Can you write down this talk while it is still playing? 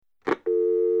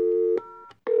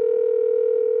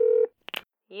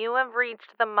You have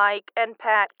reached the Mike and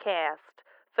Pat cast.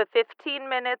 For 15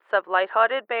 minutes of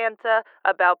lighthearted banter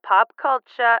about pop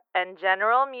culture and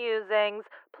general musings,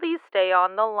 please stay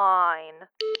on the line.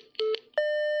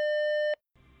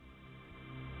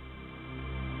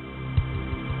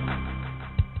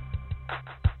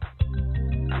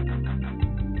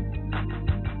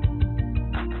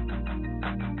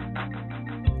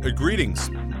 Greetings.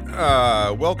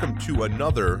 Welcome to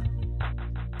another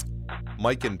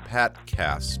Mike and Pat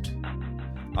cast.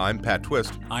 I'm Pat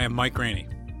Twist. I am Mike Rainey.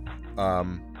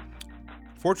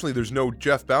 Fortunately, there's no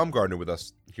Jeff Baumgartner with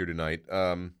us here tonight.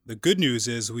 The good news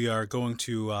is we are going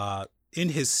to, in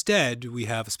his stead, we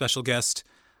have a special guest.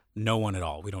 No one at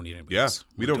all. We don't need anybody else.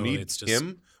 We don't need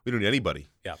him. We don't need anybody.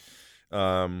 Yeah.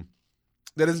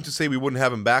 That isn't to say we wouldn't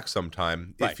have him back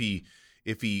sometime Right.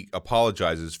 if he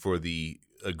apologizes for the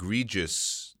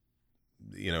egregious,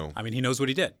 I mean, he knows what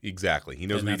he did. Exactly. He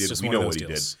knows And what he that's did. just We one of know those what he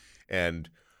did. deals. And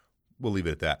we'll leave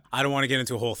it at that. I don't want to get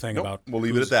into a whole thing Nope, about. we'll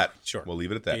leave it at that. Sure. We'll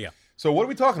leave it at that. Yeah. So what are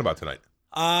we talking about tonight?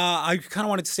 I kind of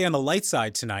wanted to stay on the light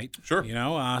side tonight. Sure.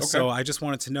 So I just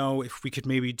wanted to know if we could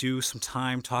maybe do some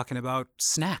time talking about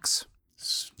snacks.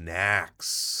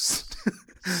 Snacks.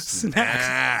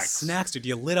 Snacks, dude.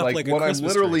 You lit up like a what Christmas I'm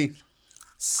literally tree.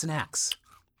 Snacks.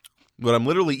 what I'm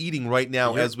literally eating right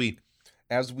now Yeah. as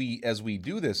we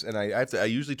do this, and I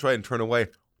usually try and turn away.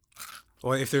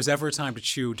 Well, if there's ever a time to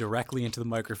chew directly into the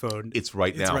microphone, It's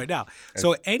right now. It's right now.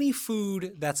 So any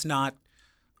food that's not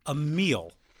a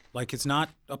meal, like it's not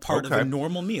a part of Okay. a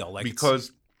normal meal, like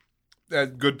Because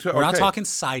good to we're not okay. talking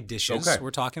side dishes. Okay. We're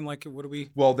talking like what do we?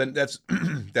 Well, then that's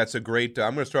that's a great.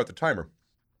 I'm going to start the timer.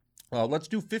 Let's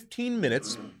do 15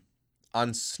 minutes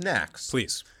on snacks,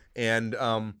 Please. and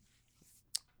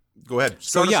go ahead.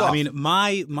 So Start us yeah, off. I mean,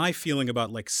 my feeling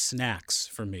about like snacks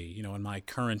for me, in my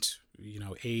current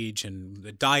age and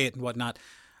the diet and whatnot,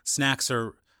 snacks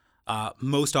are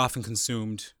most often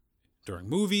consumed during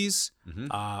movies, Mm-hmm.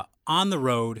 on the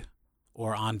road,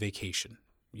 or on vacation.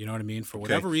 You know what I mean? For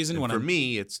whatever reason, And when for I'm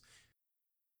me, it's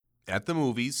at the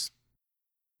movies,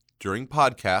 during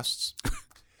podcasts,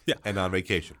 Yeah. and on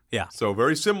vacation. Yeah. So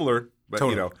very similar, but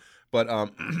Totally. but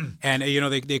And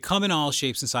they come in all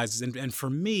shapes and sizes, and for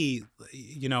me,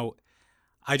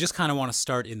 I just kind of want to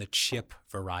start in the chip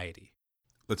variety.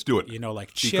 let's do it.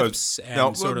 Like Because- chips and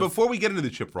now, sort of. before we get into the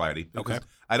chip variety, because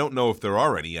I don't know if there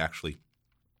are any actually.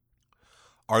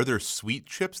 Are there sweet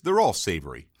chips? They're all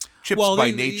savory. Chips Well,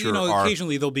 by they, nature are.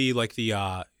 occasionally they'll be like the.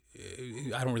 I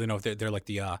don't really know if they're like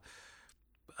the.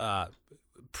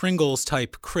 Pringles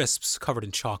type crisps covered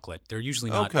in chocolate. They're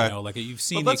usually not. Okay. Like you've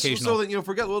seen But the let's, occasional. so that,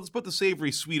 forget. Let's put the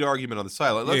savory sweet argument on the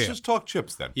side. Let's Yeah. just talk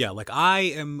chips then. Yeah, like I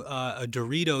am a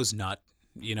Doritos nut.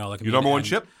 Like Your number one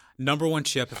chip? Number one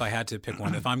chip. If I had to pick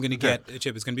one, if I'm going to get a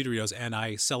chip, it's going to be Doritos, and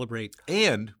I celebrate.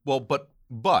 And but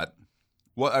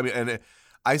what I mean, and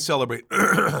I celebrate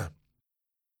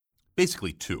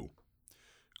basically two: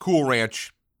 Cool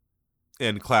Ranch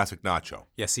and Classic Nacho.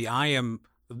 Yeah, see, I am.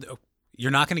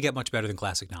 You're not going to get much better than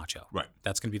Classic Nacho. Right.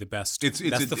 That's going to be the best. It's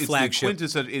That's the it's flagship.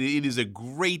 quintessential. It is a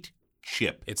great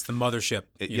chip. It's the mothership.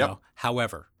 You Yep. know.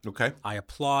 However, Okay. I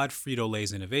applaud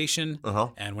Frito-Lay's innovation. Uh-huh.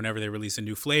 And whenever they release a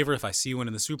new flavor, if I see one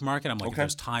in the supermarket, I'm like, if Okay.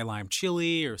 there's Thai lime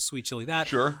chili or sweet chili that,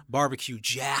 Sure. barbecue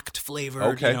jacked flavor,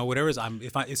 Okay. whatever it is.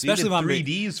 Especially if I'm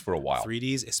 3Ds for a while.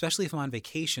 3Ds, especially if I'm on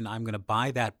vacation, I'm going to buy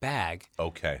that bag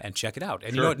Okay. and check it out.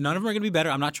 And you Sure. know what? None of them are going to be better.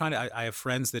 I'm not trying to. I have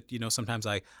friends that sometimes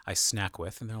I snack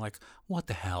with, and they're like, "What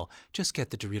the hell? Just get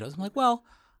the Doritos." I'm like, "Well,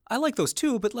 I like those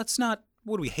too, but let's not."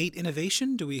 What do we hate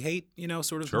innovation? Do we hate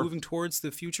sort of Sure. moving towards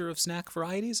the future of snack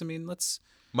varieties? I mean,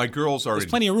 My girls are there's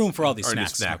plenty of room for all these are into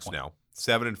snacks. is my snacks point. now.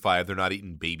 7 and 5. They're not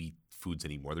eating baby foods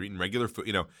anymore. They're eating regular food.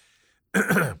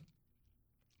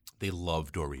 They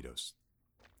love Doritos.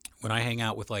 When I hang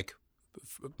out with like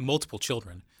multiple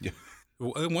children, Yeah.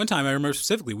 One time I remember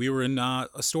specifically, we were in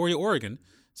Astoria, Oregon,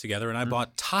 together, and I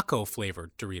bought taco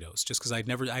flavored Doritos just because I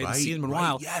hadn't seen them in a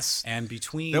while. Yes. And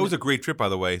between That was a great trip, by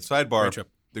the way. Sidebar: Great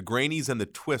trip. the Grainies and the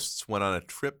Twists went on a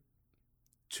trip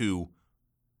to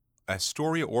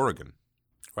Astoria, Oregon,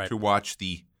 Right. to watch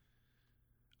the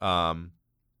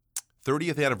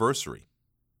 30th anniversary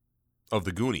of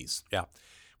the Goonies. Yeah.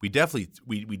 We definitely,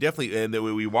 and then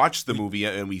we watched the movie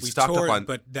and we stocked tore up on. it,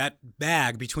 but that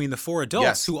bag between the four adults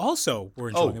Yes. who also were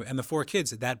enjoying Oh. it and the four kids,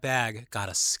 that bag got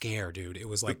a scare, dude. It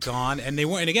was like gone, and they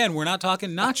weren't. And again, we're not talking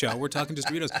nacho, we're talking just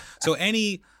Doritos. So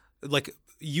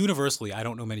universally, I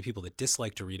don't know many people that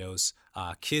dislike Doritos.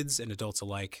 Kids and adults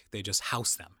alike, they just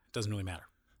house them. It doesn't really matter.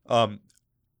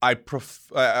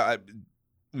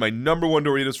 My number one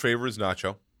Doritos flavor is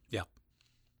nacho. Yeah.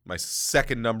 My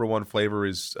second number one flavor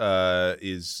is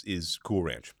Cool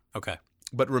Ranch. Okay.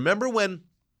 But remember when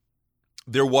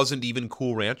there wasn't even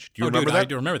Cool Ranch. Do you Oh, remember dude, that? I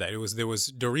do remember that. There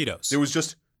was Doritos. There was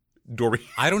just Doritos.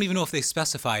 I don't even know if they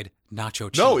specified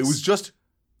nacho cheese. No, it was just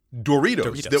Doritos.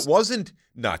 Doritos. That wasn't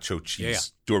nacho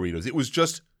cheese Doritos. It was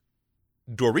just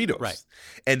Doritos. Right.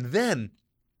 And then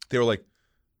they were like,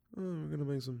 we're going to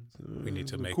make some We need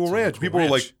to make Cool some Ranch. Cool People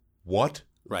Ranch. were like, what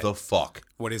Right. the fuck?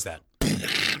 What is that?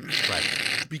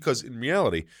 Right. Because in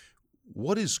reality,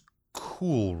 what is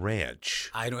Cool Ranch?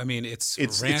 I mean, it's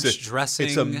ranch dressing.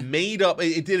 It's a made up.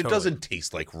 It Totally. doesn't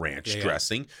taste like ranch Yeah.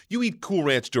 dressing. You eat Cool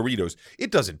Ranch Doritos,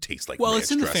 it doesn't taste like well, ranch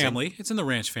it's in dressing. the family. It's in the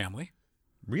ranch family.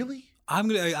 Really? I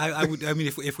would. I mean,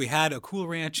 if we had a Cool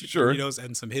Ranch Sure. Doritos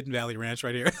and some Hidden Valley Ranch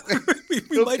right here,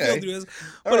 we might be able to do this.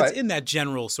 But All it's right. in that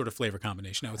general sort of flavor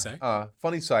combination, I would say.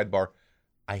 Funny sidebar.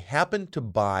 I happened to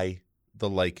buy the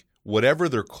whatever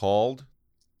they're called,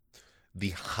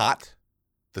 the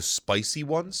spicy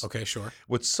ones. Okay, sure.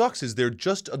 What sucks is they're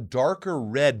just a darker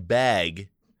red bag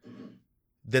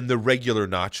than the regular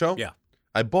nacho. Yeah.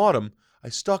 I bought them. I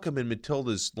stuck them in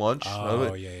Matilda's lunch.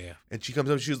 Oh, yeah. And she comes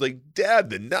up. She was like, "Dad,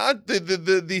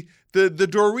 the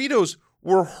Doritos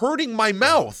were hurting my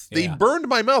mouth. They Yeah. burned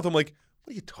my mouth." I'm like,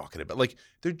 "What are you talking about? Like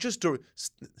they're just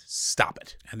stop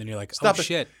it." And then you're like, Stop oh it.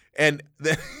 shit. And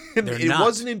then They're it not.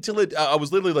 wasn't until I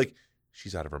was literally like,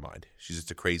 "She's out of her mind. She's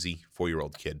just a crazy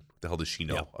 4-year-old kid. What the hell does she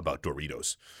know Yeah. about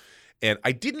Doritos?" And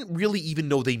I didn't really even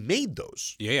know they made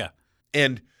those. Yeah.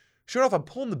 And sure enough, I'm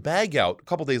pulling the bag out a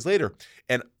couple days later,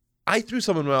 and I threw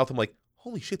some in my mouth. I'm like,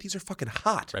 "Holy shit, these are fucking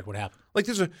hot!" Right. What happened? Like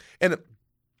and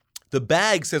the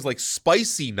bag says like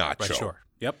spicy nacho. Right. Sure.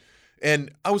 Yep.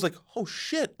 And I was like, "Oh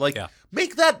shit! Like, Yeah.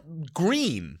 make that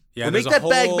green. Yeah, or make there's a that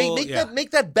bag. whole- Make yeah.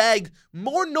 that bag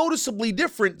more noticeably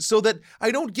different, so that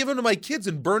I don't give them to my kids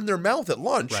and burn their mouth at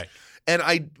lunch." Right. And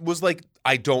I was like,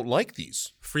 "I don't like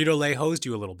these." Frito-Lay hosed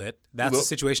you a little bit. That's Well- the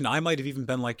situation. I might have even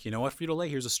been like, you know what, Frito-Lay,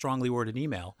 here's a strongly worded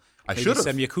email. I Maybe should've.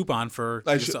 send me a coupon for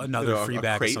I just should- another free a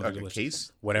bag crate, of something a delicious.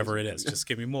 case. Whatever it is, just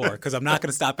give me more because I'm not going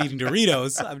to stop eating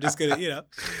Doritos. I'm just going to,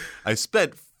 I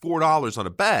spent $4 on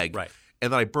a bag, Right.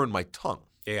 and then I burned my tongue.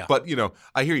 Yeah. But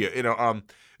I hear you.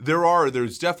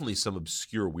 There's definitely some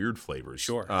obscure weird flavors.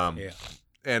 Sure. Yeah.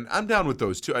 And I'm down with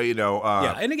those too.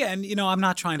 Yeah, and again, I'm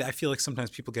not trying to. I feel like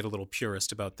sometimes people get a little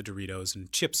purist about the Doritos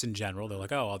and chips in general. They're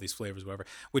like, oh, all these flavors, whatever,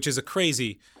 which is a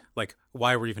crazy. Like,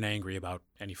 why we're even angry about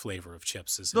any flavor of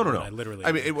chips? No. I literally.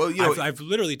 I mean, well, I've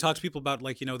literally talked to people about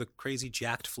the crazy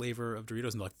jacked flavor of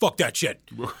Doritos, and they're like, fuck that shit,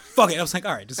 fuck it. I was like,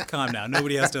 all right, just calm down.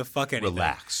 Nobody has to fuck anything.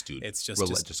 relax, dude. It's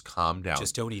just just calm down.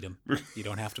 Just don't eat them. You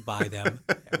don't have to buy them.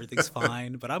 Everything's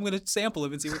fine. But I'm going to sample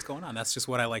them and see what's going on. That's just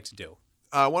what I like to do.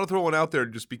 I want to throw one out there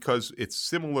just because it's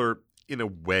similar in a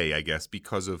way, I guess,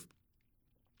 because of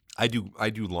I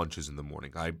do lunches in the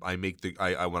morning. I make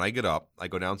when I get up, I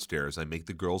go downstairs, I make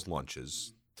the girls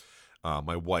lunches.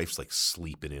 My wife's like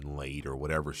sleeping in late or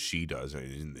whatever she does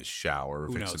in the shower,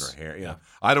 Who fixing knows? her hair. Yeah.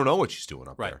 I don't know what she's doing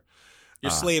up Right. there.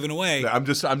 You're slaving away, I'm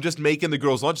just making the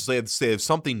girls lunches. They have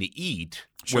something to eat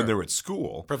Sure. when they're at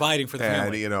school. providing for the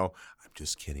family. And I'm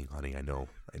just kidding, honey. I know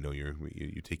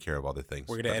you take care of other things.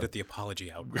 We're going to edit the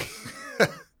apology out.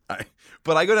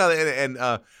 But I go down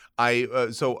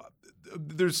and so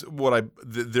there's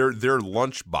their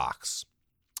lunch box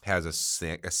has a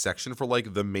section for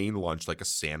like the main lunch, like a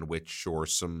sandwich or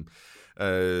some.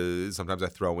 Sometimes I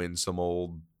throw in some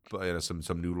old.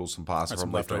 Some noodles, some pasta Or from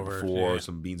some left night leftovers, before, yeah.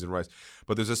 some beans and rice.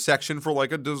 But there's a section for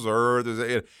like a dessert.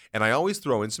 And I always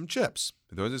throw in some chips.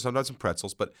 There's sometimes some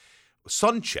pretzels, but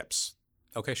Sun Chips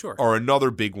Okay, sure. are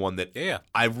another big one that Yeah.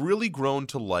 I've really grown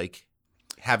to like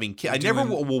having kids. I never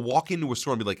will walk into a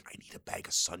store and be like, I need a bag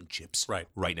of Sun Chips Right.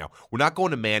 now. We're not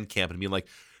going to Man Camp and being like,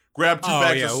 grab 2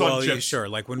 bags of Sun Chips. Sure.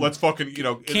 Like when Let's fucking,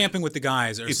 camping with the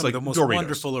guys are it's some like of the most Doritos.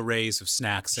 wonderful arrays of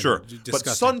snacks. And Sure. But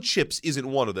disgusting. Sun Chips isn't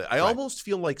one of them. I almost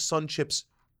feel like Sun Chips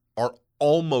are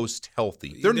almost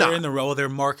healthy. They're not. in the row. They're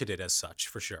marketed as such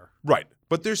for sure. Right.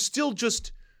 But they're still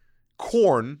just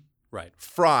corn, Right.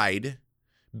 fried,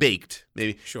 baked,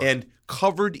 maybe, Sure. and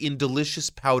covered in delicious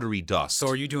powdery dust. So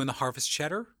are you doing the harvest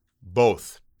cheddar?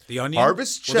 Both. The onion?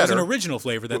 Harvest Well, there's an cheddar- original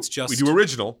flavor that's just We do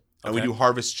original and we Okay. do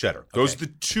harvest cheddar. Those Okay. are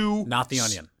the two. Not the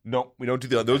onion. No, we don't do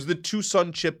the. Those are the 2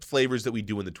 Sun Chip flavors that we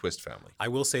do in the Twist family. I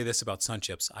will say this about Sun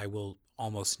Chips. I will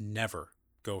almost never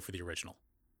go for the original.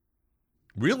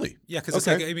 Really? Yeah, because it's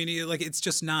like, I mean, like it's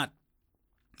just not.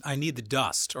 I need the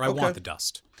dust, or I Okay. want the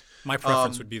dust. My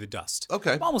preference would be the dust.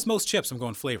 Okay. Almost most chips, I'm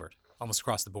going flavored, almost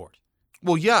across the board.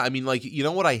 Well, yeah. I mean, like, you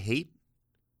know what I hate?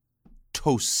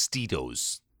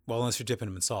 Tostitos. Well, unless you're dipping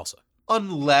them in salsa.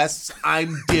 Unless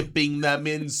I'm dipping them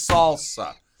in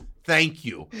salsa. Thank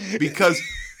you. Because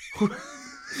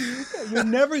You're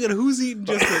never gonna. Who's eating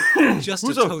just a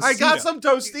Tostito? I got some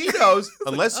Tostitos.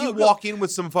 Unless you walk in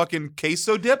with some fucking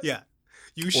queso dip. Yeah.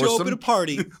 You show up some- at a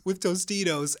party with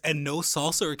Tostitos and no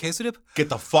salsa or queso dip. Get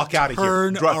the fuck out of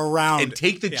here. Turn around. and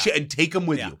take the Yeah. and take them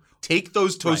with Yeah. you. Take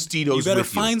those Tostitos You better with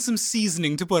find some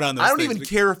seasoning to put on those I don't things. even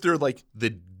care if they're like the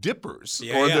dippers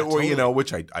Yeah, or yeah, the, or you totally. know,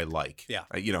 which I like. Yeah.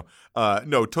 No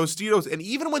Tostitos, and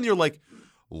even when you're like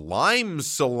lime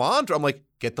cilantro, I'm like,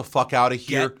 get the fuck out of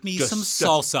here. Get me some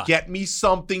salsa. Get me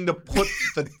something to put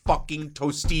the fucking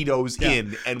Tostitos Yeah,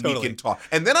 in, and totally. we can talk.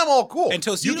 And then I'm all cool. And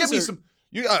Tostitos you give me are- some.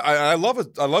 I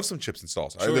love some chips and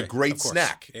salsa. Sure, It's a great of course.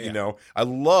 snack. Yeah, You know, I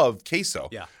love queso.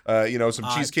 Yeah. Some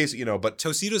cheese queso. But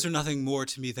Tostitos are nothing more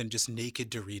to me than just naked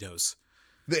Doritos.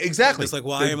 exactly. It's like,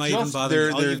 why They're am I even just-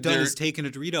 bothering? All they're- you've done they're- is taken a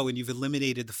Dorito and you've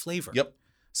eliminated the flavor. Yep.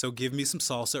 So give me some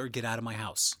salsa or get out of my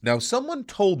house. Now, someone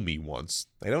told me once,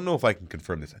 I don't know if I can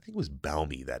confirm this. I think it was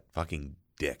Balmy, that fucking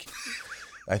dick.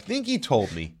 I think he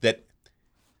told me that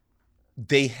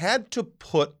they had to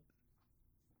put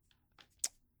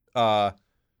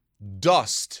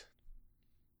dust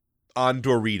on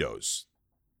Doritos.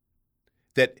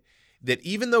 That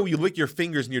even though you lick your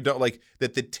fingers and you're done, like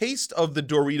that the taste of the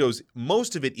Doritos,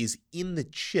 most of it is in the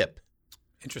chip.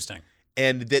 Interesting.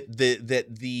 And and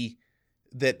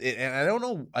I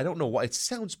don't know why it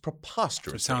sounds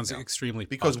preposterous. It sounds right now. extremely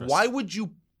Because preposterous. why would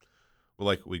you? Well,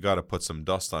 like we got to put some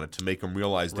dust on it to make them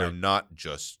realize they're Right. not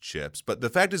just chips. But the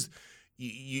fact is,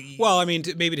 Well, I mean,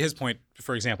 maybe to his point,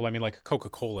 for example, I mean, like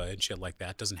Coca-Cola and shit like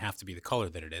that doesn't have to be the color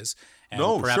that it is. And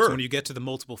No, perhaps sure. when you get to the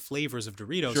multiple flavors of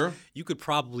Doritos, Sure. you could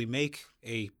probably make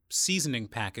a seasoning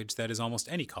package that is almost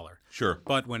any color. sure.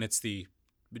 But when it's the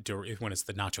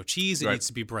nacho cheese, it Right. needs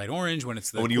to be bright orange. When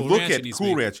it's the When you Cool look Ranch, it at needs to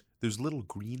Cool be Ranch, there's little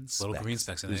green specks. little green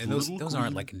specks in it. There's And those little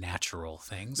aren't green- like natural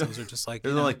things. Those are just like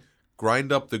They're you know, like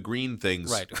grind up the green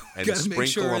things, right. and Gotta sprinkle make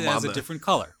sure them it on has the a different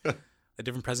color, a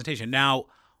different presentation. Now,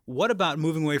 what about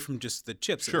moving away from just the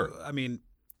chips? Sure. I mean,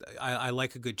 I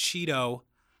like a good Cheeto.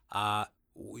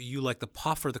 You like the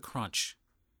puff or the crunch?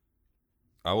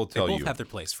 I will They tell both you. have their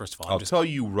place. First of all, I'll tell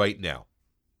you right now.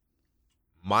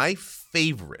 My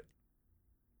favorite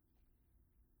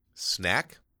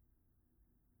snack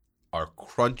are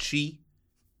crunchy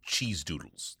cheese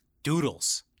doodles.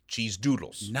 doodles, Cheese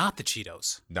doodles, not the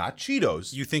Cheetos. not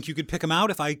Cheetos. You think you could pick them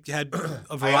out if I had a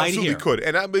I variety absolutely here? could,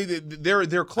 and I mean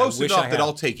they're close wish enough I that had.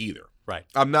 I'll take either. Right.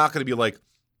 I'm not going to be like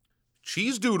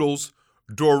cheese doodles,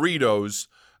 Doritos,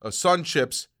 Sun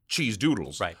Chips, cheese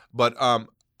doodles. Right. But I'm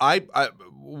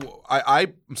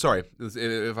sorry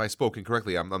if I spoke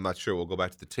incorrectly. I'm not sure. We'll go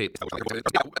back to the tape.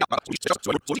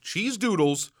 Cheese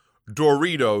doodles,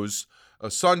 Doritos,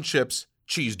 Sun Chips,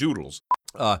 cheese doodles.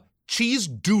 Cheese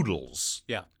doodles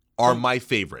Yeah. are my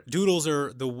favorite. Doodles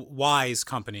are the Wise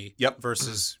company. Yep.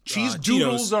 Versus Cheese Cheetos.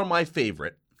 doodles are my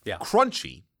favorite. Yeah.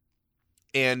 Crunchy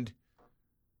and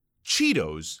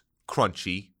Cheetos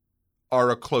crunchy are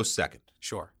a close second.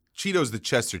 Sure. Cheetos, the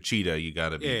Chester Cheetah, you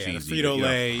gotta be Yeah. cheesy. Frito you know.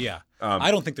 Lay. Yeah.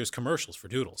 I don't think there's commercials for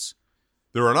Doodles.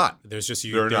 There are not. There's just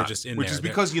They're they're not. just in Which there. is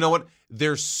because you know what?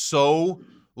 They're so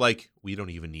like we don't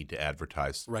even need to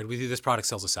advertise. Right. This product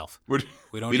sells itself. We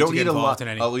We don't need to get a lot. involved in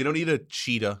any. We don't need a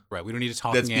cheetah Right. We don't need to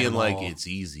talk that's being animal. like it's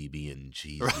easy being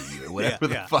cheesy or whatever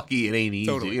Yeah. the fuck. It ain't easy.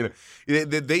 Totally. You know,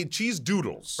 they cheese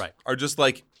doodles Right. are just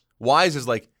like Wise is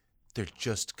like they're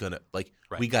just gonna like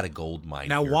Right. we got a gold mine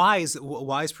Now, here.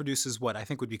 Wise produces what I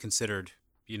think would be considered,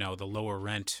 the lower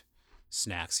rent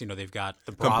snacks. They've got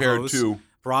the Compared Bravos, to-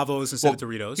 Bravos instead Well, of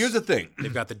Doritos. Here's the thing.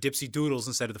 They've got the Dipsy Doodles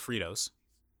instead of the Fritos.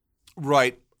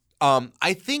 Right.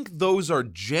 I think those are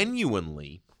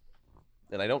genuinely,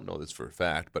 and I don't know this for a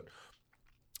fact, but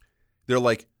they're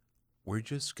like, we're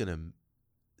just going to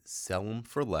sell them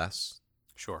for less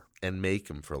Sure. and make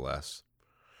them for less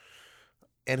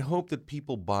and hope that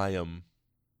people buy them.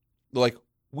 Like,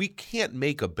 we can't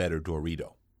make a better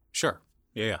Dorito, Sure.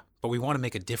 Yeah. But we want to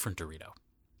make a different Dorito.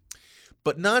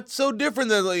 but not so different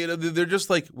than, they're just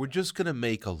like, we're just going to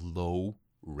make a low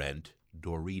rent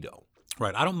Dorito.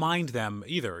 Right. I don't mind them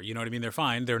either. You know what I mean? They're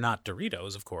fine. They're not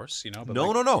Doritos, of course. But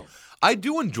No. I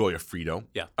do enjoy a Frito.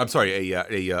 Yeah. I'm sorry,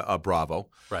 a Bravo.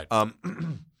 Right.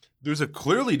 There's a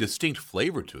clearly distinct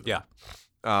flavor to them.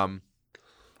 Yeah.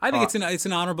 I think it's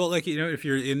an honorable, like, if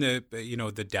you're in the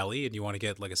the deli and you want to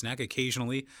get like a snack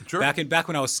occasionally. Sure. Back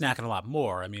when I was snacking a lot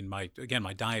more. I mean, my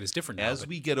diet is different now. As but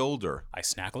we get older, I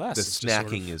snack less. the It's just sort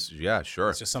of- snacking is sure.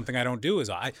 It's just something I don't do. A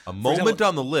for moment example-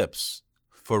 on the lips,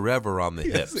 forever on the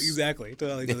Yes, hips. exactly.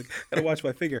 Gotta watch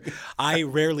my figure. I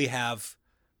rarely have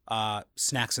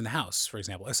snacks in the house, for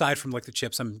example, aside from like the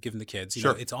chips I'm giving the kids.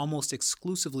 Sure. It's almost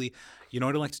exclusively. You know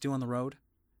what I like to do on the road,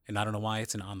 and I don't know why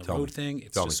it's an on the Tell road me. thing.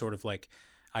 It's Tell just me. sort of like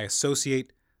I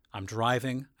associate I'm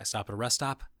driving. I stop at a rest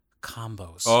stop.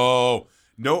 Combos. Oh,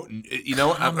 no. You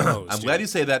know, Combos, I'm dude. glad you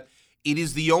say that. It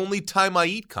is the only time I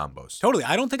eat combos. Totally.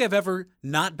 I don't think I've ever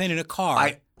not been in a car.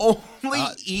 I only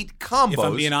eat combos. If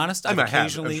I'm being honest, I mean, I have.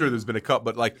 occasionally I'm sure there's been a cup,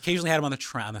 but like occasionally had them on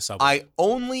the subway. I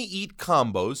only eat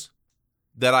combos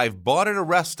that I've bought at a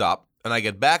rest stop, and I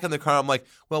get back in the car. I'm like,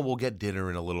 well, we'll get dinner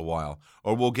in a little while,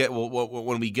 or we'll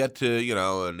when we get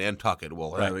to Nantucket,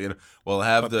 we'll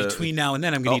have but between now and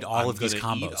then, I'm going to eat all of these I'm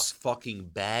gonna eat combos. a fucking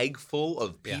bag full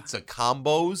of pizza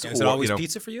combos. Is it always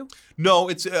pizza for you? No,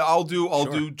 it's I'll do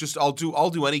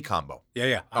any combo.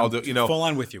 Yeah. I'll do full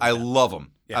on with you. I with that. love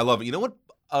them. Yeah. I love it. You know what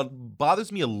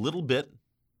bothers me a little bit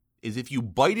is if you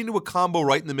bite into a combo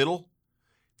right in the middle,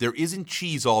 there isn't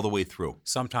cheese all the way through.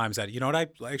 Sometimes you know what I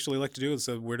actually like to do? It's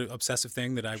a weird obsessive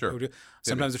thing that I Sure. would do.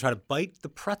 Sometimes I try to bite the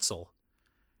pretzel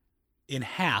in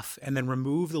half and then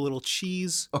remove the little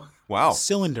cheese Wow.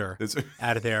 cylinder It's-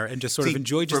 out of there and just sort of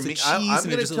enjoy just For the me, cheese. I'm and going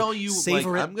to just tell you,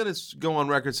 savor it. I'm going to go on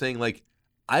record saying, like,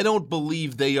 I don't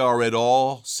believe they are at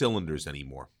all cylinders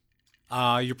anymore.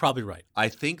 You're probably right. I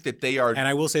think that they are. And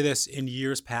I will say this: in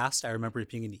years past, I remember it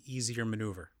being an easier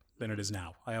maneuver than it is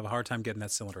now. I have a hard time getting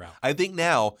that cylinder out. I think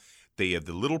now they have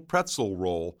the little pretzel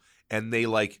roll and they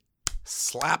like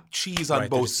slap cheese on Right,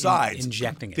 they're both just sides.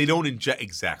 injecting it. They don't inject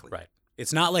exactly. Right.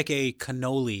 It's not like a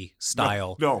cannoli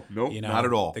style. No, you know, not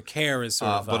at all. The care is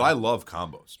sort of. But I love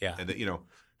combos. Yeah. And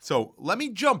so let me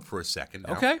jump for a second.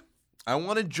 Now. Okay. I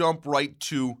want to jump right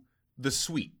to the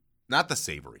sweet, not the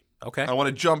savory. Okay. I want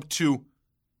to jump to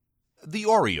the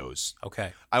Oreos.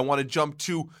 Okay. I want to jump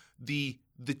to the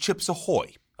Chips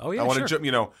Ahoy. Oh yeah. I want sure.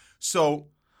 to jump. So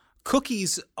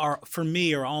Cookies are for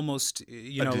me are almost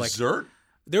a dessert.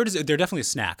 they're definitely a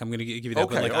snack. I'm going to give you that.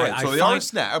 Okay, but like, all right. I So they are a find-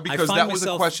 snack because find that was a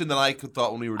myself- question that I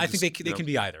thought when we were. I think they can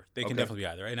be either. They can Okay. definitely be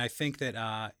either. And I think that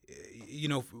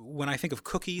when I think of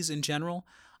cookies in general,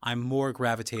 I'm more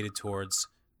gravitated towards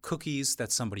cookies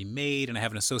that somebody made, and I have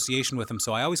an association with them.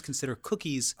 So I always consider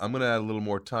cookies. I'm going to add a little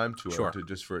more time to it, Sure.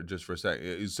 just for a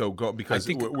second. So go because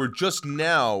think- we're just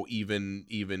now even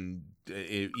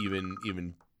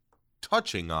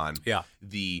touching on Yeah.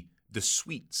 the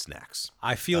sweet snacks.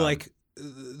 I feel like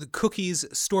the cookies,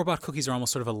 store-bought cookies, are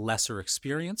almost sort of a lesser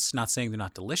experience. Not saying they're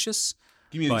not delicious.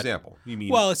 Give me an But- example. You mean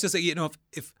Well, it's just that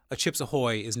if a Chips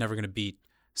Ahoy is never going to beat,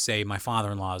 say, my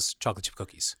father-in-law's chocolate chip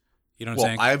cookies. You know what I'm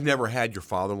saying? I've never had your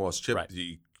father-in-law's chip, Right.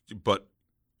 but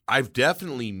I've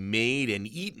definitely made and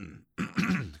eaten,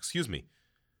 excuse me,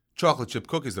 chocolate chip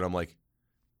cookies that I'm like,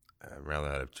 I'd rather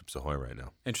have Chips Ahoy right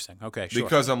now. Interesting. Okay, sure.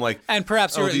 Because I'm like, and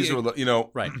perhaps oh, these are,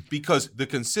 right. Because the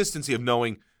consistency of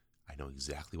knowing, I know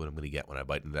exactly what I'm going to get when I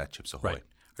bite into that Chips Ahoy. Right.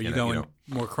 Are you And, going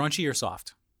more crunchy or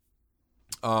soft?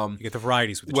 Um, You get the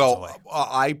varieties with the well, Chips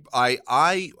Ahoy.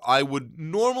 I would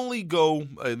normally go.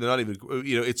 Not even.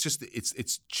 It's just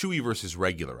it's chewy versus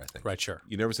regular. I think. Right, sure.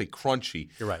 You never say crunchy.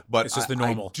 You're right. But It's just the I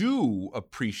normal. do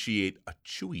appreciate a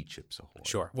chewy Chips Ahoy.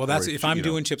 Sure. Well, Or that's a if chew- I'm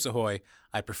doing Chips Ahoy,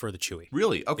 I prefer the chewy.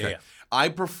 Really? Okay. yeah. I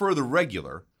prefer the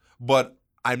regular, but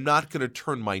I'm not going to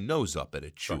turn my nose up at a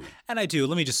chewy. And I do.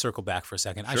 Let me just circle back for a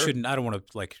second. Sure. I don't want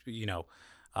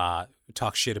to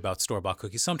talk shit about store-bought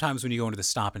cookies. Sometimes when you go into the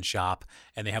Stop and Shop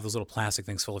and they have those little plastic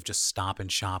things full of just Stop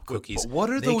and Shop cookies, But what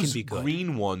are they those can be good.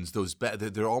 green ones? Those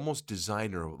they're almost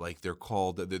designer, like they're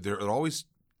called. They're always,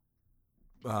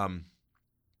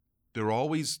 they're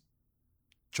always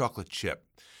chocolate chip.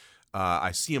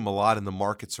 I see them a lot in the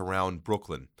markets around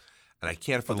Brooklyn, and I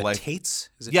can't for Oh, the the life. Tates?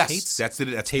 Is it Yes, Tates? that's it.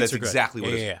 That's Tates are good. exactly what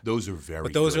Yeah, it is. yeah, yeah. Those are very.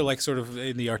 But those good. are like sort of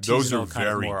in the artisanal Those are kind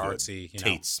of very more good. artsy.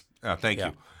 Tates. Thank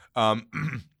Yeah. you.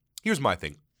 Here's my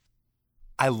thing.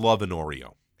 I love an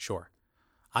Oreo. Sure.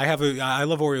 I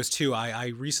love Oreos too. I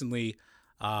recently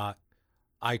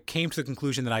I came to the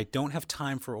conclusion that I don't have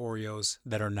time for Oreos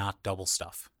that are not double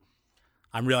stuff.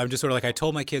 I'm just sort of like I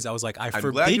told my kids, I was like, I'm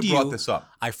glad you brought this up.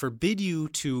 I forbid you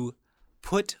to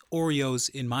put Oreos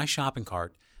in my shopping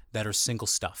cart that are single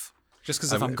stuff. Just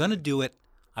because if I'm gonna do it,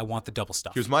 I want the double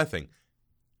stuff. Here's my thing.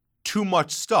 Too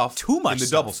much stuff. Too much in the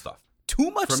stuff. double stuff.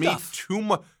 Too much For stuff. me, too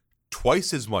much.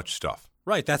 Twice as much stuff.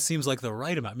 Right. That seems like the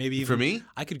right amount. Maybe even For me?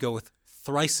 I could go with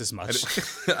thrice as much.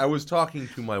 I was talking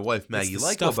to my wife Maggie the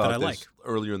Lyko stuff that about I this like.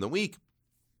 earlier in the week,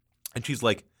 and she's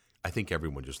like, "I think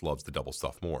everyone just loves the double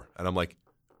stuff more." And I'm like,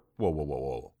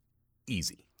 "Whoa,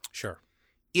 easy. Sure.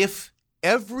 If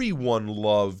everyone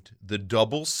loved the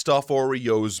double stuff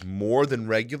Oreos more than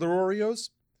regular Oreos,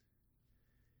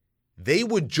 they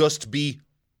would just be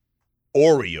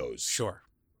Oreos. Sure.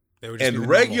 They would just And be the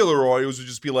normal. regular Oreos would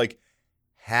just be like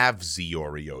halvesy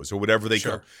Oreos or whatever they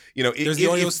Sure. call. You know, There's the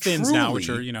Oreos thins now, which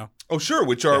are Oh, sure,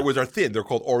 which are thin. They're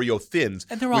called Oreo thins.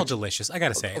 and they're all which- delicious. I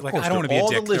gotta say, of like course, I don't want to be they're a all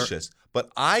dick. They're- delicious,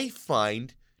 but I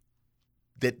find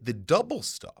that the double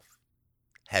stuff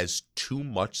has too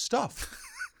much stuff.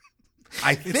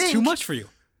 I think It's too much for you.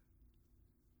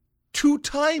 2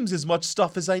 times as much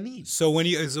stuff as I need. So when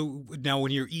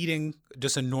you're eating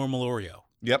just a normal Oreo,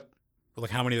 Yep. like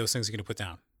how many of those things are you going to put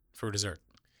down for dessert?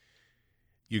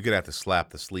 You're going to have to slap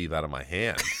the sleeve out of my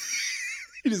hand.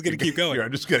 You're just going to keep going.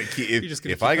 I'm just going to keep. You're just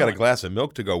gonna If keep I got a going. glass of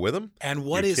milk to go with them, And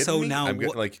what you're is kidding so me? now? I'm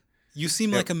getting, What, you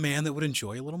seem yeah. like a man that would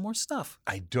enjoy a little more stuff.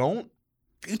 I don't.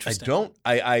 Interesting. I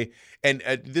don't. And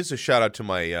this is a shout out to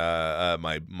my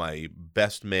my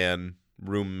best man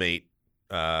roommate,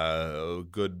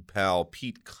 good pal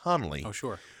Pete Connolly. Oh,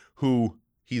 sure. Who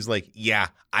he's like, yeah,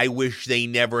 I wish they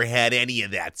never had any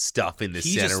of that stuff in the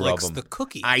He center just of likes them. the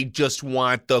cookie. I just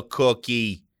want the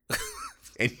cookie.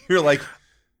 And you're like,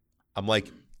 I'm like,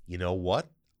 you know what?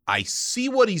 I see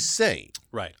what he's saying.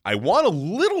 Right. I want a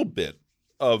little bit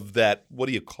of that. What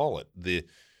do you call it? The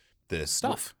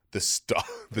Stuff. The stuff.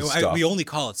 The No, stuff. we only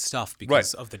call it stuff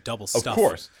because of the double stuff. Of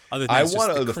course. Other than I it's just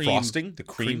want the the frosting, the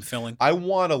cream filling. I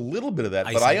want a little bit of that,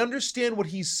 but Icing. I understand what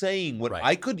he's saying. When Right.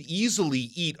 I could easily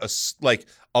eat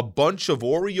a bunch of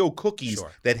Oreo cookies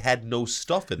Sure. that had no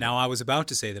stuff in Now, I was about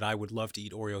to say that I would love to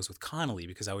eat Oreos with Connolly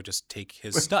because I would just take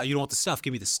his stuff. You don't want the stuff,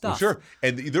 give me the them. stuff. Sure.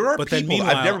 And there are But then people, I've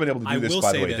meanwhile, never been able to I do this, will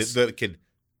by the say way, this. that can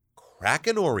crack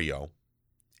an Oreo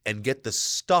and get the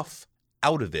stuff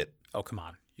out of it. Oh, come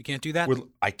on. You can't do that?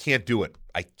 I can't do it.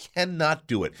 I cannot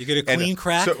do it. You get a clean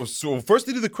crack? So first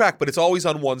they do the crack, but it's always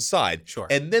on one side. Sure.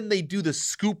 And then they do the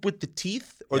scoop with the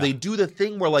teeth, or Yeah. they do the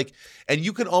thing where and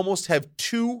you can almost have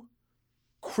 2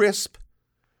 crisp,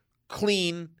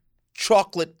 clean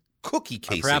chocolate cookie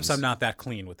casings. Perhaps I'm not that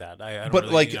clean with that. I don't But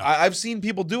really, I've seen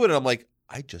people do it, and I'm like,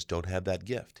 I just don't have that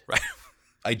gift. Right.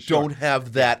 I don't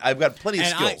have that. I've got plenty of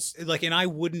and skills. I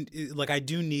wouldn't I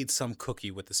do need some cookie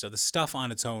with the stuff. The stuff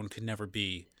on its own could never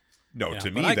be. No, Yeah,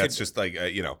 to but me I that's could- just like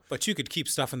But you could keep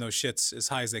stuffing those shits as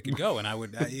high as they could go, and I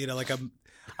would,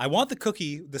 I want the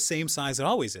cookie the same size it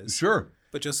always is, sure.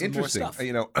 but just with more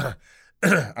Interesting. stuff.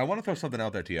 I want to throw something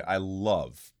out there to you.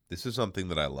 This is something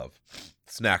that I love,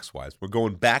 snacks wise. We're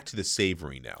going back to the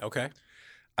savory now. Okay,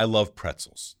 I love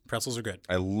pretzels. pretzels are good.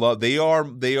 They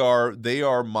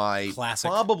are my Classic.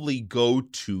 probably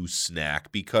go-to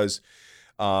snack because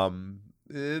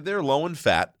they're low in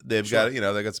fat. They've Sure.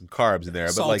 got they got some carbs in there.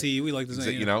 Salty. We like to But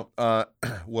say,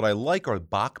 what I like are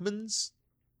Bachman's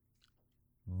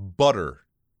butter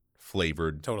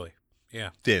flavored totally.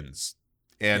 Yeah. thins,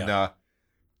 and a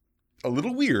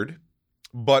little weird,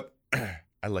 but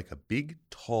I like a big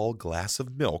tall glass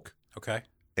of milk Okay.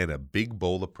 and a big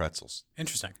bowl of pretzels.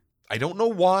 Interesting. I don't know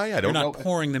why. I You're don't not know.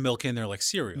 pouring the milk in there like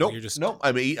cereal. No, You're just. no.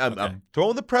 I'm Okay.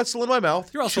 throwing the pretzel in my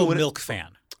mouth. You're also a chewing it. milk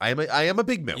fan. I am a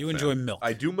big milk. You fan. enjoy milk.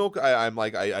 I do milk.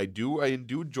 I do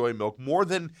enjoy milk more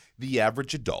than the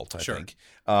average adult. I Sure. think.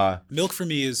 Milk for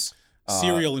me is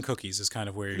cereal and cookies is kind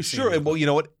of where you're Sure. seeing And well, you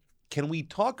know what? Can we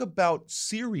talk about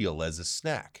cereal as a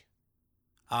snack?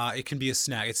 it can be a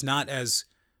snack. It's not as,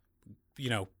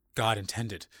 God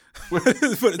intended, but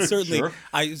it's certainly. Sure.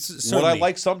 Certainly, What I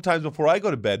like sometimes before I go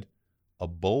to bed, a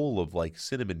bowl of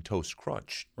cinnamon toast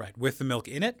crunch right with the milk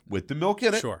in it. with the milk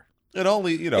in it. Sure. And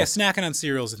only Yeah, snacking on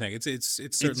cereal is a thing. It's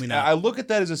certainly not. I look at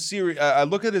that as a cereal. I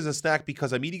look at it as a snack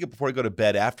because I'm eating it before I go to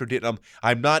bed. After dinner,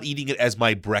 I'm not eating it as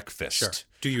my breakfast. Sure.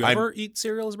 Do you I'm- ever eat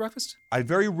cereal as breakfast? I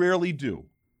very rarely do.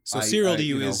 So I- cereal I- to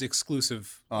you you know, is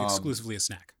exclusively a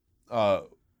snack.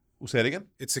 Say it again.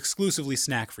 It's exclusively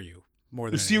snack for you more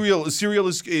than Cereal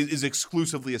is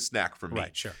exclusively a snack for me.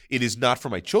 Right, sure. It is not for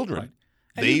my children. Right.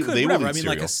 And They you could, they whatever. will eat I mean,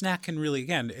 cereal. like a snack can really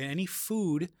any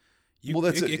food. Well,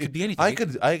 that's it could be anything.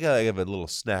 I gotta have a little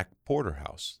snack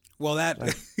porterhouse. Well, that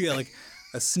like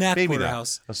a snack Maybe not.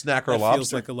 porterhouse. A snack or a That lobster.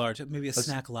 feels like a large. Maybe a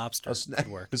snack lobster a snack.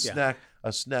 would work. A Yeah. snack.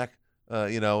 A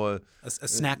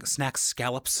snack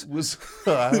scallops. Was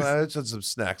I had some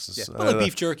snacks. Yeah. Well, like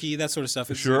beef jerky, that sort of stuff.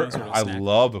 Is, Sure, sort of a I snack.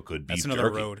 love a good beef That's another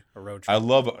jerky. road I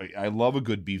trip. love a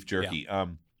good beef jerky.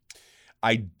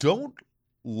 I don't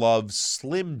love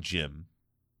Slim Jim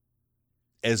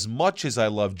as much as I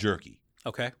love jerky,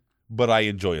 Okay. but I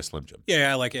enjoy a Slim Jim.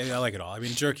 Yeah, I like it. I like it all. I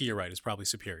mean, jerky, you're right, is probably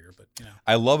superior, but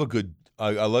I love a good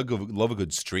I love a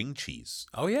good string cheese.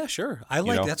 Oh yeah, sure. I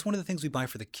like know? that's one of the things we buy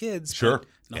for the kids. Sure. but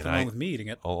nothing And wrong with me eating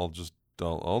it. I'll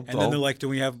And then they're like, "Do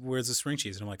we have? Where's the string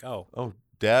cheese?" And I'm like, "Oh, oh,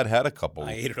 Dad had a couple.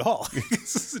 I ate it all."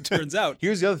 It turns out.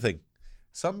 Here's the other thing.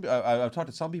 I've talked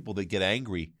to some people that get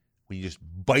angry when you just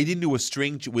bite into a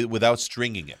string without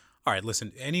stringing it. All right,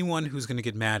 listen. Anyone who's going to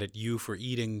get mad at you for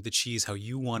eating the cheese how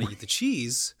you want to eat the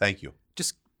cheese, Thank you.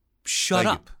 just Shut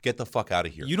Thank up. you. Get the fuck out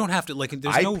of here. You don't have to, like,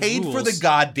 there's I no paid rules. for the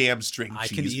goddamn string I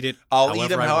cheese. can eat it I'll eat however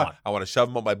them I how want. I want to shove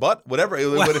them up my butt, whatever I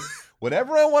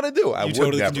want to do. I You would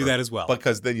totally never, can do that as well.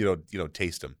 because then you don't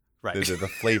taste them. Right. The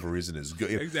flavor isn't as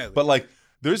good. Exactly. But like,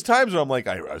 there's times where I'm like,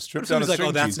 I stripped down a Somebody's like, string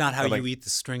oh, that's cheese. not how I'm you like, eat the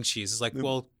string cheese. It's like,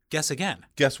 well, guess again.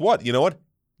 Guess what? You know what?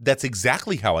 That's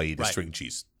exactly how I eat a Right. string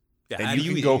cheese. Yeah, And how you do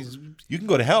can eat go. it? You can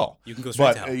go to hell. You can go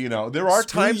straight But to hell. there are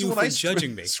Screw times you when for I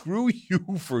judging me. Screw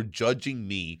you for judging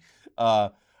me.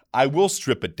 I will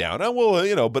strip it down. I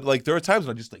will, but like there are times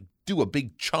when I just like do a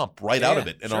big chomp right out of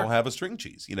it, and sure. I'll have a string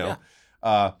cheese. Yeah.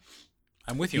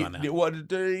 I'm with you on that.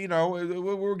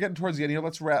 We're getting towards the end here.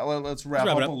 Let's wrap wrap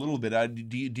up it a up. little bit.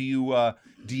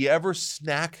 Do you ever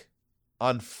snack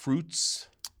on fruits?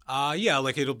 Yeah,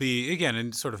 like it'll be, again,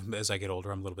 and sort of as I get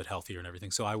older, I'm a little bit healthier and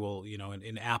everything. So I will,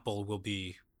 an apple will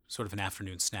be sort of an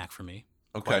afternoon snack for me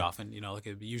Okay. quite often. Like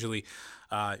usually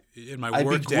in my I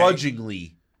work day.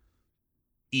 begrudgingly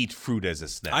eat fruit as a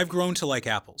snack. I've grown to like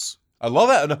apples. I love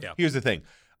that. No, Yeah. Here's the thing.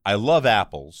 I love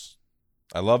apples.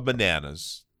 I love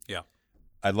bananas. Yeah.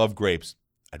 I love grapes.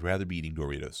 I'd rather be eating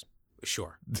Doritos.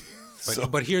 Sure. But, So-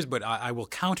 but I will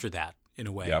counter that in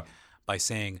a way Yeah. by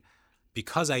saying,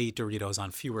 because I eat Doritos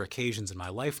on fewer occasions in my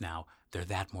life now, they're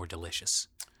that more delicious.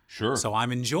 Sure. So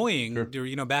I'm enjoying,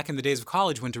 Sure. back in the days of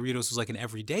college when Doritos was like an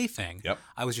everyday thing, Yep.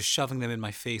 I was just shoving them in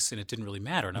my face and it didn't really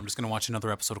matter. And I'm just going to watch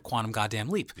another episode of Quantum Goddamn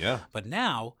Leap. Yeah. But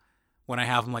now when I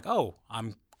have them like, oh,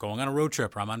 I'm going on a road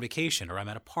trip or I'm on vacation or I'm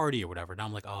at a party or whatever, now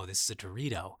I'm like, oh, this is a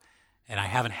Dorito. And I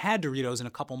haven't had Doritos in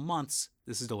a couple months.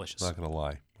 This is delicious. I'm not going to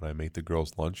lie. When I make the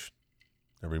girls lunch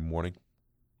every morning,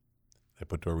 I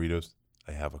put Doritos.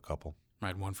 I have a couple.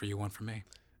 Right, one for you, one for me.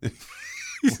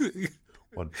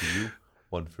 One for you,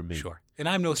 one for me. Sure. And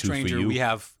I'm no Two for stranger. you. We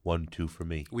have 1, 2 for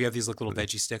me. these like little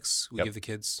veggie sticks we Yep. give the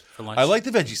kids for lunch. I like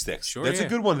the veggie sticks. Sure, That's yeah. a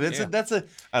good one. And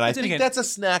I And think again- that's a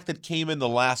snack that came in the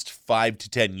last 5 to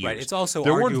 10 years. Right, it's also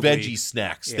there weren't arguably- veggie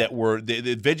snacks Yeah. that were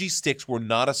the veggie sticks were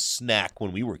not a snack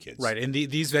when we were kids. Right, and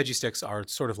these veggie sticks are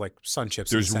sort of like sun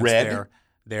chips. There's in the sense red.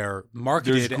 They're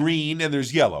marketed. There's green and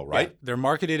there's yellow, right? Yeah, they're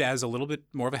marketed as a little bit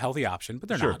more of a healthy option, but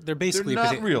they're Sure. not. They're basically They're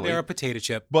not really. They're a potato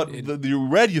chip. But It- the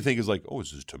red you think is like, oh,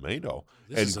 this is tomato,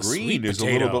 This and is a green sweet is a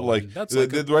little potato, bit like and that's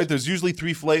like a- right. There's usually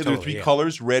three flavors, Totally, three yeah.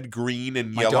 colors: red, green,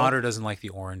 and my yellow. daughter doesn't like the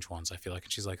orange ones. I feel like,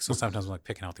 and she's like, so sometimes I'm like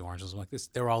picking out the oranges. I'm like,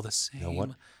 they're all the same. You know what?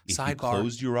 If you Sidebar.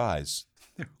 closed your eyes,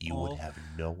 you all- would have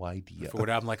no idea. For what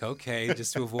I'm like, okay,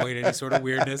 just to avoid any sort of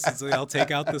weirdness, it's like, I'll take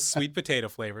out the sweet potato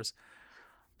flavors.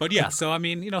 But yeah, so I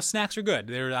mean, snacks are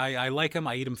good. I like them.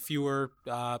 I eat them fewer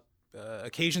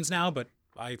occasions now, but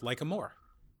I like them more.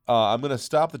 I'm going to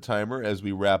stop the timer as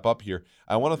we wrap up here.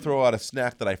 I want to throw out a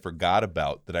snack that I forgot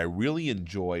about that I really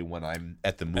enjoy when I'm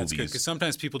at the That's good movies. because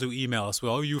sometimes people do email us.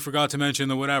 Well, you forgot to mention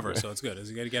the whatever, so it's good.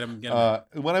 You got to get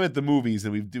them. When I'm at the movies,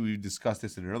 and we've discussed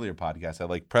this in an earlier podcast, I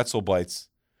like pretzel bites.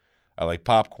 I like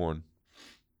popcorn.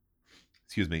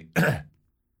 Excuse me.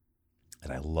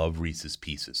 And I love Reese's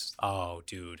Pieces. Oh,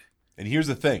 dude. And here's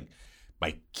the thing.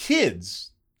 My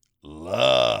kids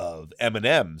love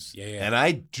M&Ms. Yeah. And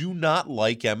I do not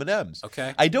like M&Ms.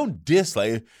 Okay. I don't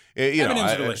dislike M&Ms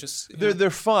are delicious. They're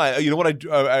fine. You know what I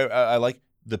do? I like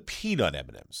the peanut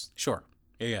M&Ms. Sure.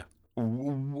 Yeah.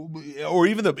 Or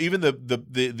even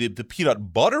the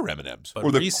peanut butter M&Ms But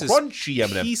or the Reese's crunchy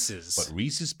M&Ms. Pieces. But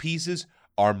Reese's Pieces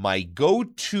are my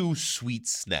go-to sweet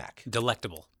snack.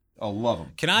 Delectable. I love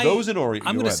them. Can I? Those in Oreo.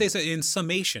 I'm going to say so in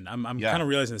summation. I'm Yeah. kind of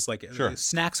realizing this, like Sure.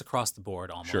 snacks across the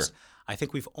board almost. Sure. I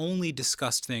think we've only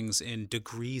discussed things in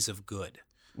degrees of good.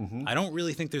 Mhm. I don't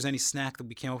really think there's any snack that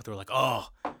we came up with that we're like, oh,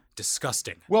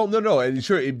 disgusting. Well, no, and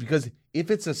sure, because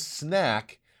if it's a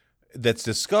snack that's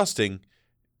disgusting,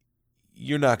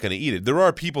 you're not going to eat it. There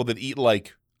are people that eat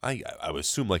like I would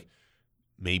assume like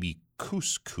maybe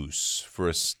couscous for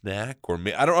a snack, or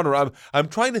I don't know. I'm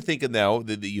trying to think of now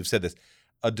that you've said this,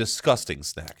 a disgusting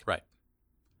snack. Right.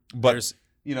 But There's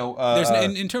there's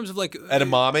in terms of like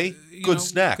edamame, you good know,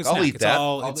 snack. good I'll snack. eat It's that.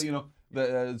 all- I'll, it's-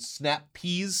 the snap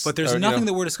peas. But there's or, nothing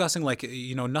that we're discussing like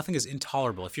nothing is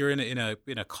intolerable. If you're in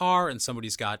a car and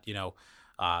somebody's got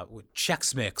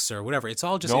Chex Mix or whatever, it's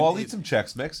all just No, I'll eat some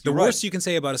Chex Mix. The You're worst you can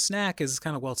say about a snack is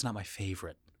kind of, well, it's not my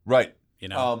favorite. right.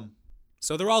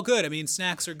 So they're all good. I mean,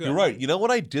 snacks are good. You're right. You know what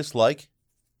I dislike?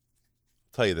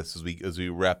 I'll tell you this as we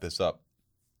wrap this up.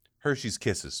 Hershey's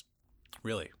Kisses.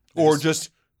 Really. Or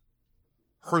just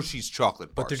Hershey's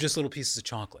chocolate bars. But they're just little pieces of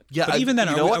chocolate. Yeah, But even then,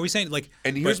 you know are what? we saying like?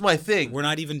 And here's but my thing. We're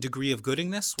not even degree of gooding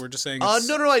this. We're just saying. No,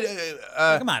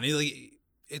 Come on,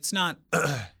 it's not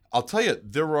I'll tell you,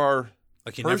 there are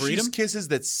like you never eat Hershey's them. Kisses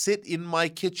that sit in my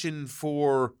kitchen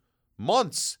for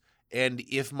months, and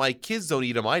if my kids don't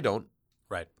eat them, I don't.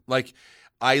 Right. Like,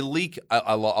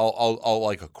 I'll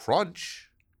like a Crunch.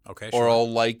 Okay, Or sure.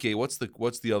 I'll like a what's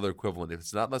the other equivalent? If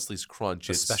it's not Nestle's Crunch,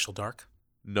 The it's Special Dark?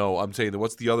 No, I'm saying that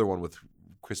what's the other one with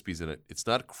Crispies in it? It's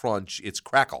not Crunch, it's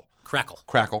Crackle.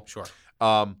 Crackle. Sure.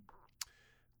 Um,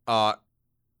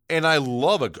 and I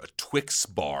love a Twix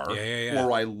bar. Yeah.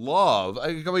 Or I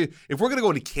mean, if we're gonna go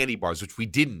into candy bars, which we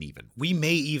didn't even. We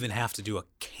may even have to do a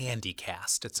candy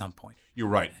cast at some point. You're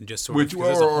right. And just sort of,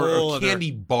 there's a or whole a other-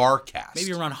 candy bar cast.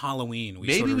 maybe around Halloween.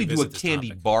 Maybe we do a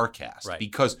candy bar cast Right.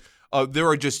 because there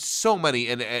are just so many,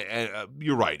 and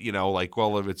you're right. You know, like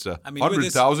if it's a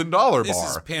 $100,000 bar, This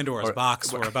is Pandora's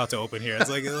box we're about to open here. It's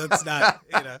like let's not,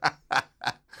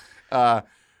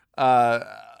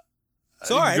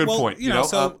 So all right, good well, point.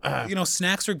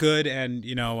 snacks are good, and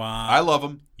I love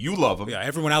them. You love them. yeah,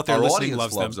 everyone out there Our listening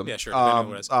audience loves them. Yeah,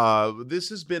 sure. This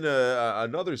has been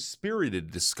another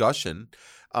spirited discussion.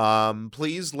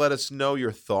 Please let us know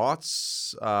your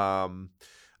thoughts.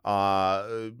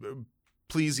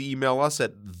 Please email us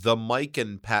at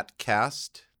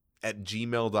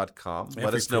themikeandpatcast@gmail.com.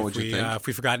 Let us know what you think. If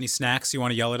we forgot any snacks you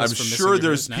want to yell at us I'm from sure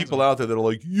there's people out there that are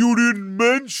like, you didn't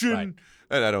mention. Right.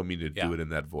 And I don't mean to do it in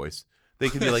that voice. They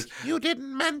can be like, you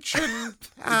didn't mention.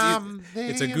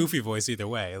 It's a goofy voice either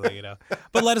way,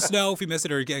 But let us know if we missed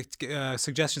it or get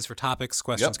suggestions for topics,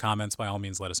 questions, comments. By all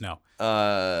means, let us know.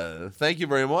 Thank you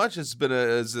very much. It's been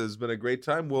a great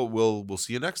time. We'll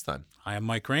see you next time. I am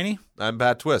Mike Rainey. I'm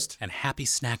Pat Twist. And happy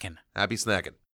snacking. Happy snacking.